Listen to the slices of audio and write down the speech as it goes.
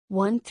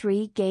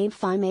One3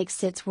 GameFi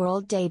makes its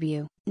world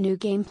debut, new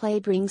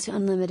gameplay brings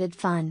unlimited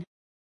fun.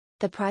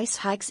 The price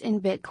hikes in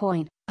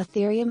Bitcoin,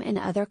 Ethereum and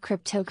other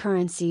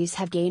cryptocurrencies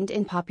have gained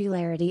in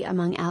popularity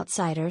among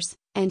outsiders,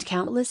 and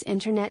countless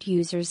internet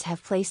users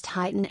have placed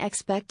heightened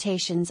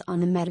expectations on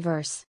the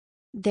metaverse.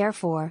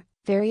 Therefore,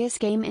 various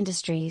game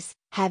industries,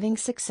 having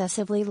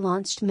successively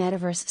launched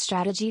metaverse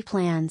strategy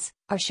plans,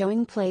 are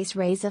showing players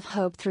rays of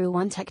hope through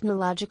one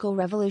technological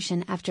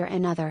revolution after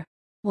another.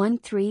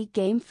 One3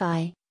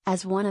 GameFi,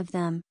 as one of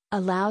them,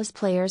 allows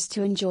players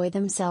to enjoy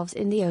themselves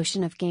in the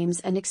ocean of games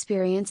and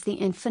experience the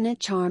infinite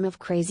charm of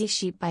Crazy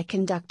Sheep by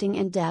conducting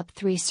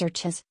in-depth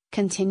researches,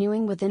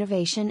 continuing with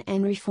innovation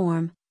and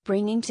reform,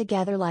 bringing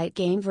together light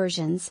game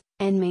versions,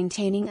 and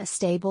maintaining a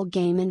stable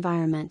game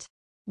environment.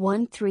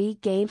 One3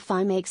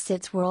 GameFi makes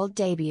its world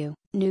debut,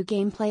 new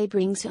gameplay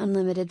brings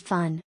unlimited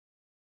fun.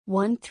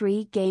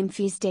 One3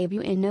 GameFi's debut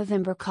in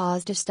November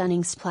caused a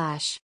stunning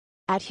splash.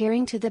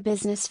 Adhering to the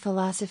business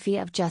philosophy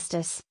of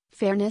justice,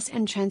 fairness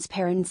and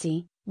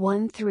transparency,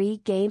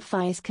 One3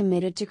 GameFi is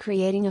committed to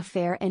creating a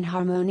fair and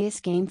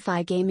harmonious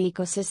GameFi game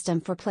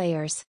ecosystem for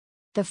players.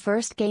 The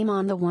first game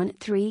on the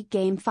One3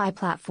 GameFi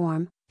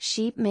platform,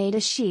 Sheep Made a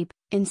Sheep,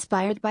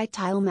 inspired by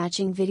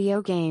tile-matching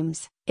video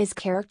games, is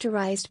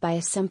characterized by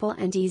a simple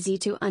and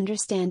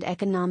easy-to-understand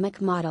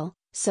economic model,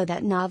 so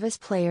that novice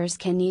players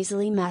can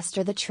easily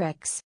master the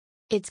tricks.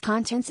 Its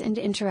contents and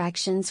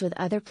interactions with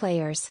other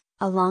players,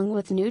 along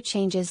with new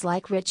changes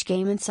like rich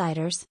game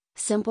insiders,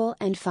 simple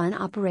and fun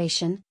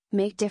operation,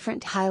 make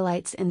different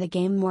highlights in the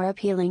game more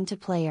appealing to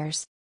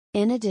players.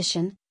 In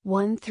addition,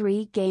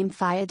 One3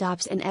 GameFi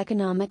adopts an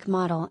economic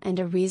model and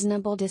a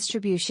reasonable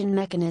distribution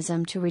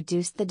mechanism to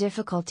reduce the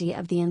difficulty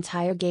of the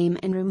entire game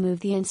and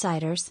remove the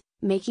insiders,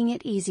 making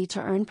it easy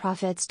to earn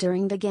profits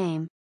during the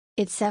game.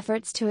 Its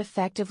efforts to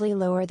effectively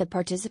lower the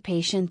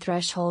participation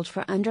threshold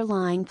for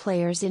underlying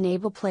players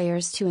enable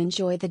players to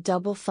enjoy the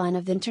double fun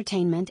of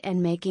entertainment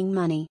and making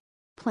money.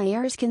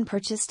 Players can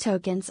purchase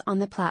tokens on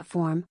the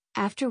platform,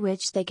 after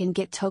which they can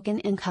get token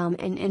income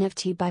and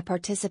NFT by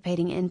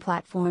participating in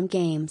platform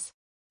games.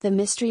 The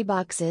mystery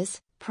boxes,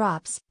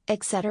 props,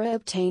 etc.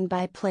 obtained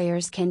by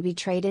players can be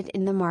traded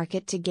in the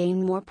market to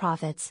gain more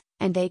profits,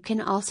 and they can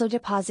also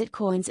deposit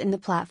coins in the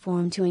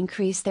platform to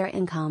increase their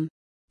income.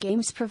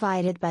 Games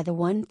provided by the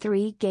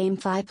One3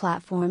 GameFi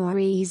platform are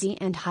easy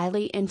and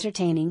highly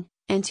entertaining,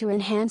 and to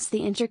enhance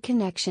the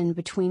interconnection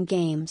between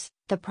games,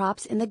 the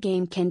props in the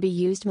game can be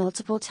used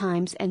multiple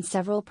times and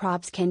several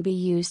props can be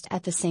used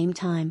at the same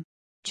time.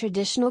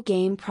 Traditional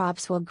game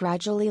props will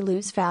gradually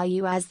lose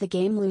value as the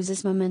game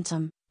loses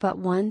momentum,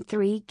 but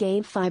One3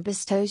 GameFi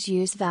bestows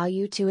use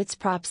value to its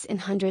props in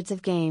hundreds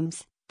of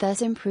games,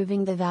 thus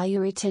improving the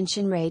value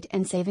retention rate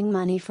and saving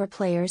money for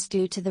players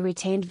due to the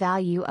retained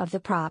value of the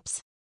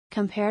props.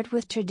 Compared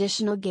with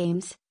traditional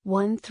games,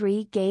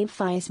 One3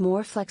 GameFi is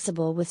more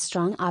flexible with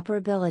strong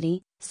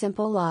operability,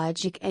 simple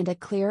logic and a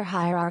clear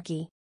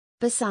hierarchy.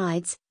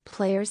 Besides,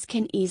 players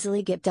can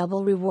easily get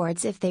double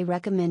rewards if they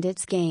recommend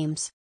its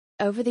games.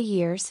 Over the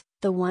years,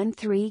 the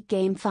One3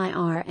 GameFi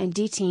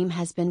R&D team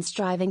has been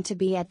striving to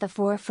be at the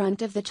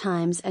forefront of the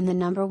times and the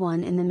number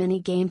one in the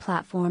mini-game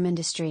platform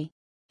industry.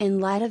 In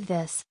light of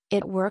this,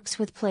 it works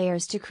with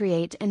players to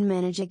create and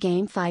manage a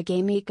GameFi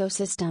game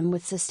ecosystem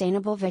with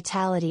sustainable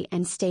vitality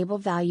and stable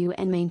value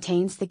and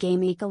maintains the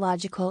game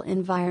ecological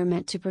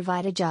environment to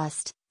provide a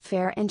just,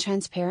 fair and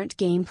transparent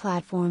game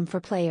platform for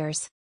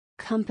players.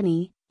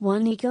 Company,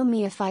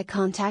 OneEcoMeFi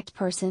Contact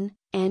Person,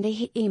 and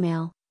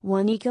email,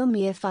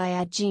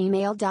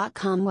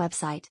 oneecomefi@gmail.com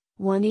website,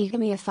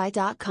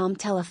 oneecomefi.com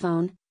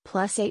telephone,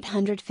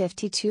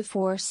 +852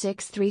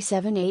 463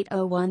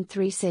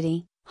 78013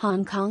 City,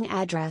 Hong Kong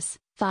address,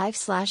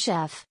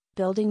 5/F,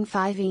 Building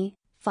 5E,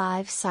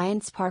 5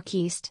 Science Park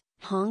East,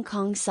 Hong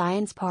Kong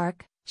Science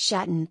Park,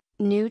 Shatton,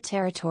 New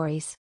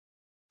Territories.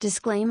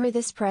 Disclaimer: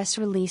 this press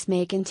release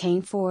may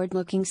contain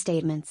forward-looking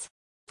statements.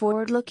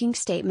 Forward-looking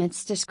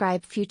statements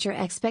describe future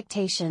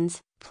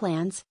expectations,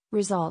 plans,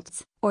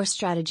 results, or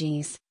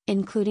strategies,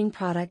 including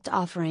product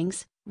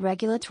offerings,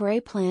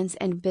 regulatory plans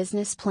and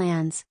business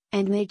plans,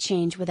 and may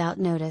change without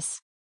notice.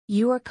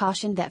 You are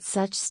cautioned that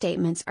such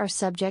statements are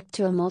subject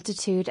to a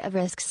multitude of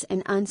risks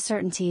and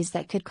uncertainties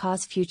that could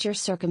cause future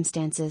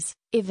circumstances,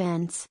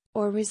 events,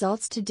 or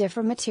results to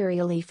differ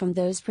materially from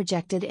those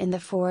projected in the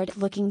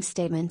forward-looking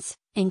statements,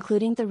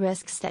 including the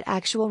risks that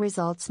actual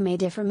results may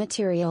differ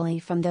materially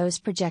from those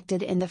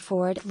projected in the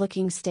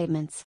forward-looking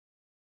statements.